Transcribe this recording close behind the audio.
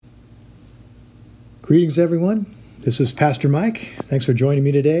Greetings, everyone. This is Pastor Mike. Thanks for joining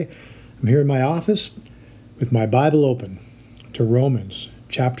me today. I'm here in my office with my Bible open to Romans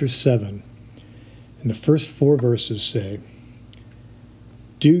chapter 7. And the first 4 verses say,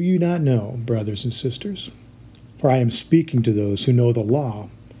 "Do you not know, brothers and sisters, for I am speaking to those who know the law,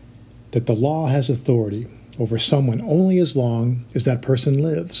 that the law has authority over someone only as long as that person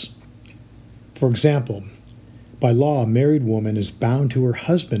lives? For example, by law, a married woman is bound to her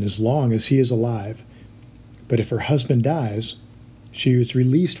husband as long as he is alive. But if her husband dies, she is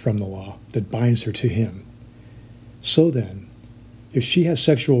released from the law that binds her to him. So then, if she has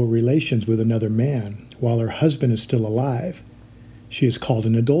sexual relations with another man while her husband is still alive, she is called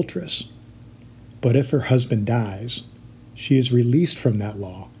an adulteress. But if her husband dies, she is released from that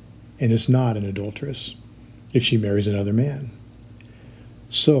law and is not an adulteress if she marries another man.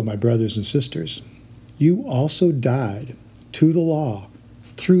 So, my brothers and sisters, you also died to the law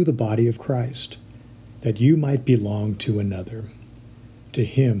through the body of Christ, that you might belong to another, to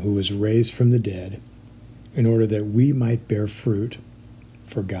him who was raised from the dead, in order that we might bear fruit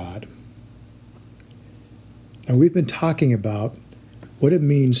for God." Now, we've been talking about what it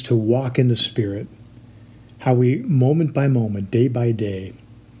means to walk in the Spirit, how we, moment by moment, day by day,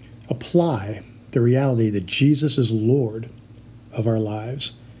 apply the reality that Jesus is Lord of our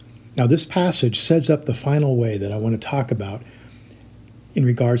lives. Now, this passage sets up the final way that I want to talk about in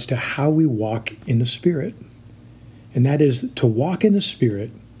regards to how we walk in the Spirit. And that is, to walk in the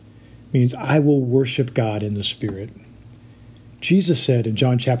Spirit means I will worship God in the Spirit. Jesus said in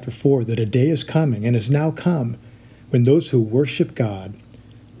John chapter 4 that a day is coming and has now come when those who worship God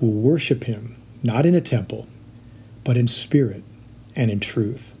will worship him, not in a temple, but in spirit and in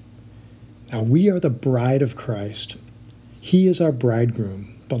truth. Now, we are the bride of Christ. He is our bridegroom,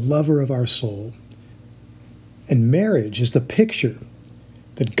 the lover of our soul. And marriage is the picture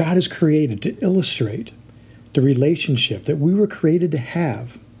that God has created to illustrate the relationship that we were created to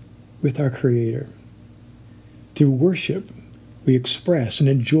have with our Creator. Through worship, we express and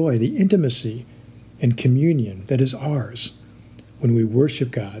enjoy the intimacy and communion that is ours when we worship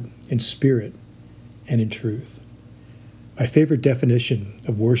God in spirit and in truth. My favorite definition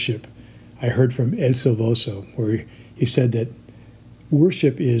of worship I heard from Ed Silvoso, where he said that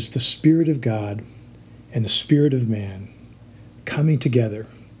worship is the Spirit of God and the Spirit of man coming together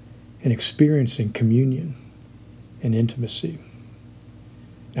and experiencing communion and intimacy.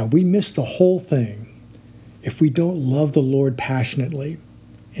 Now, we miss the whole thing if we don't love the Lord passionately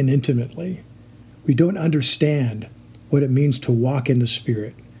and intimately. We don't understand what it means to walk in the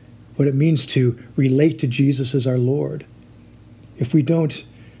Spirit, what it means to relate to Jesus as our Lord, if we don't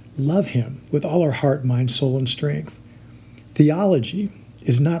love him with all our heart, mind, soul, and strength. Theology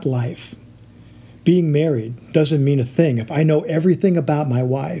is not life. Being married doesn't mean a thing if I know everything about my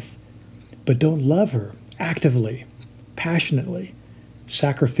wife, but don't love her actively, passionately,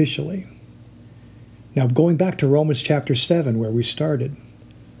 sacrificially. Now, going back to Romans chapter 7, where we started,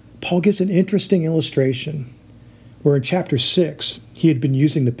 Paul gives an interesting illustration where in chapter 6, he had been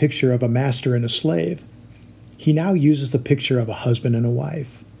using the picture of a master and a slave. He now uses the picture of a husband and a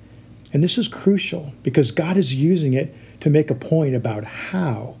wife. And this is crucial because God is using it to make a point about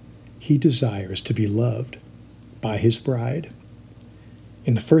how he desires to be loved by his bride.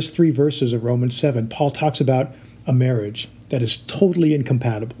 In the first 3 verses of Romans 7, Paul talks about a marriage that is totally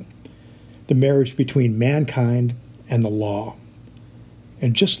incompatible, the marriage between mankind and the law.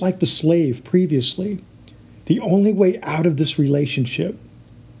 And just like the slave previously, the only way out of this relationship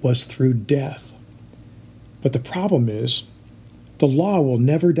was through death. But the problem is, the law will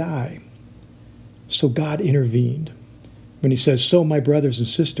never die. So God intervened when he says, "So, my brothers and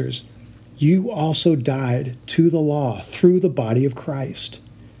sisters, you also died to the law through the body of Christ,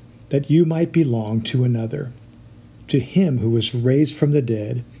 that you might belong to another, to him who was raised from the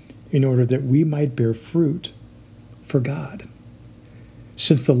dead, in order that we might bear fruit for God."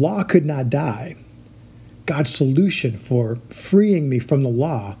 Since the law could not die, God's solution for freeing me from the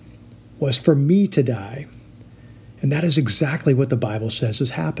law was for me to die. And that is exactly what the Bible says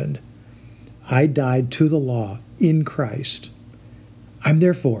has happened. I died to the law in Christ. I'm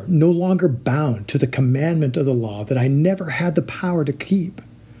therefore no longer bound to the commandment of the law that I never had the power to keep.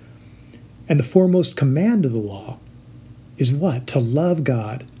 And the foremost command of the law is what? To love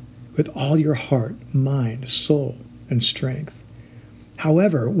God with all your heart, mind, soul, and strength.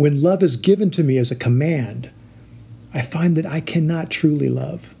 However, when love is given to me as a command, I find that I cannot truly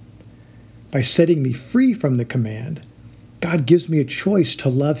love. By setting me free from the command, God gives me a choice to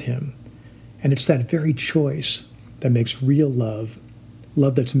love him. And it's that very choice that makes real love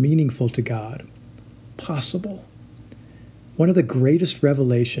that's meaningful to God, possible. One of the greatest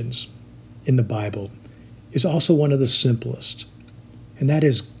revelations in the Bible is also one of the simplest, and that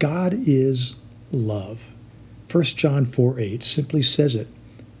is God is love. 1 John 4:8 simply says it,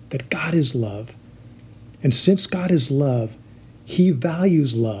 that God is love. And since God is love, he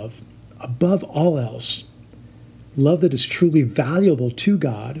values love above all else. Love that is truly valuable to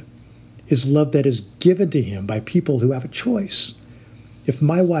God is love that is given to him by people who have a choice. If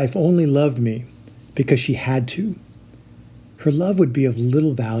my wife only loved me because she had to, her love would be of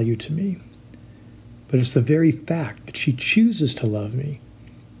little value to me. But it's the very fact that she chooses to love me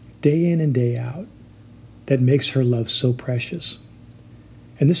day in and day out that makes her love so precious.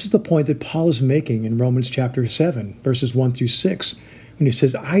 And this is the point that Paul is making in Romans chapter 7, verses 1 through 6, when he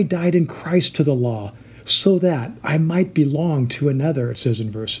says, I died in Christ to the law, so that I might belong to another, it says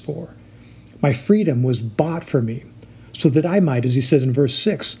in verse 4. My freedom was bought for me, so that I might, as he says in verse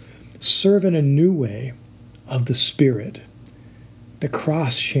 6, serve in a new way of the Spirit. The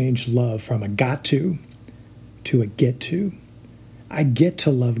cross changed love from a got to a get to. I get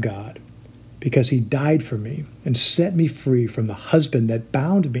to love God because he died for me and set me free from the husband that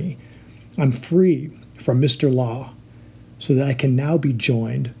bound me. I'm free from Mr. Law so that I can now be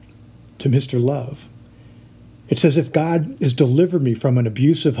joined to Mr. Love. It's as if God has delivered me from an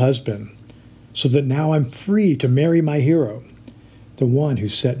abusive husband so that now I'm free to marry my hero, the one who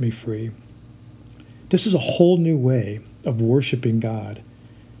set me free. This is a whole new way of worshiping God.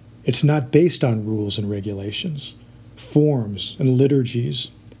 It's not based on rules and regulations, forms and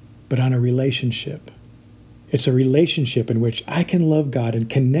liturgies, but on a relationship. It's a relationship in which I can love God and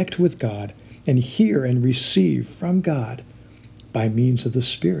connect with God and hear and receive from God by means of the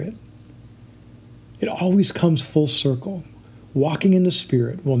Spirit. It always comes full circle. Walking in the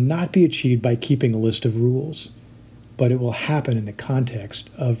Spirit will not be achieved by keeping a list of rules, but it will happen in the context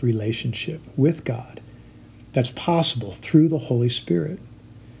of relationship with God. That's possible through the Holy Spirit.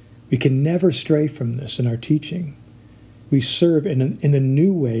 We can never stray from this in our teaching. We serve in the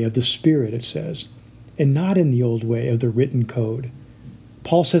new way of the Spirit, it says, and not in the old way of the written code.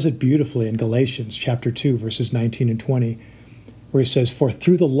 Paul says it beautifully in Galatians chapter 2, verses 19 and 20, where he says, For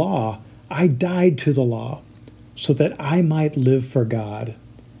through the law I died to the law, so that I might live for God.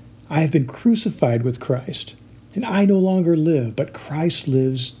 I have been crucified with Christ, and I no longer live, but Christ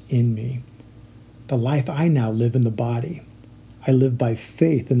lives in me. The life I now live in the body, I live by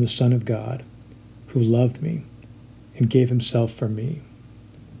faith in the Son of God, who loved me and gave himself for me.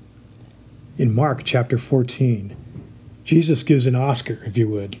 In Mark chapter 14, Jesus gives an Oscar, if you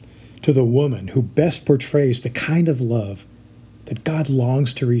would, to the woman who best portrays the kind of love that God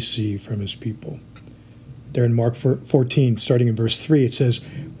longs to receive from his people. There in Mark 14, starting in verse 3, it says,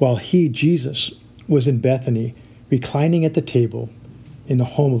 While he, Jesus, was in Bethany, reclining at the table in the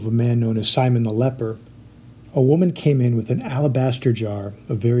home of a man known as Simon the leper, a woman came in with an alabaster jar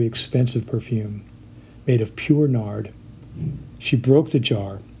of very expensive perfume, made of pure nard. She broke the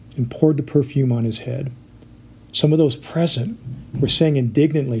jar and poured the perfume on his head. Some of those present were saying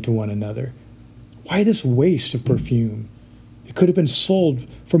indignantly to one another, Why this waste of perfume? It could have been sold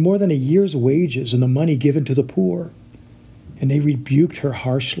for more than a year's wages and the money given to the poor. And they rebuked her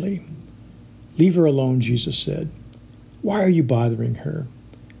harshly. Leave her alone, Jesus said. Why are you bothering her?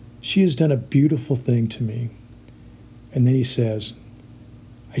 She has done a beautiful thing to me. And then he says,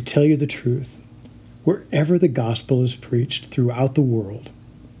 I tell you the truth, wherever the gospel is preached throughout the world,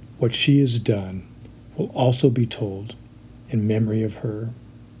 what she has done will also be told in memory of her.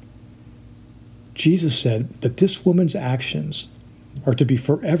 Jesus said that this woman's actions are to be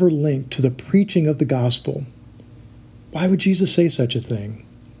forever linked to the preaching of the gospel. Why would Jesus say such a thing?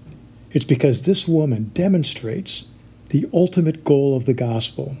 It's because this woman demonstrates the ultimate goal of the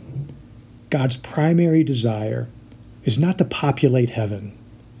gospel. God's primary desire is not to populate heaven.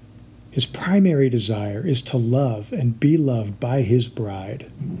 His primary desire is to love and be loved by his bride.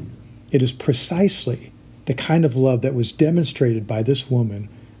 It is precisely the kind of love that was demonstrated by this woman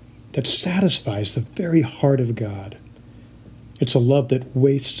that satisfies the very heart of God. It's a love that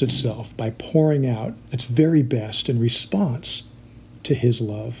wastes itself by pouring out its very best in response to his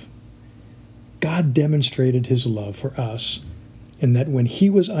love. God demonstrated his love for us in that when he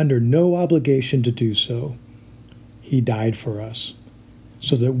was under no obligation to do so, he died for us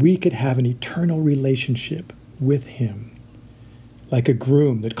so that we could have an eternal relationship with him. Like a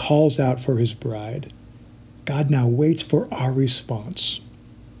groom that calls out for his bride, God now waits for our response.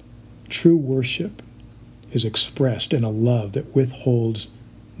 True worship is expressed in a love that withholds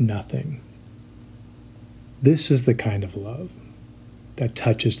nothing. This is the kind of love that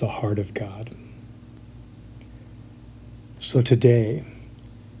touches the heart of God. So today,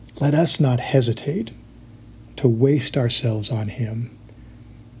 let us not hesitate to waste ourselves on him,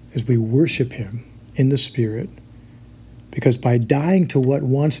 as we worship him in the Spirit, because by dying to what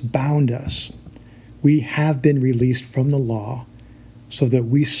once bound us, we have been released from the law so that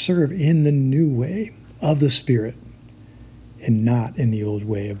we serve in the new way of the Spirit and not in the old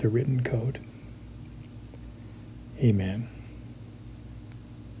way of the written code. Amen.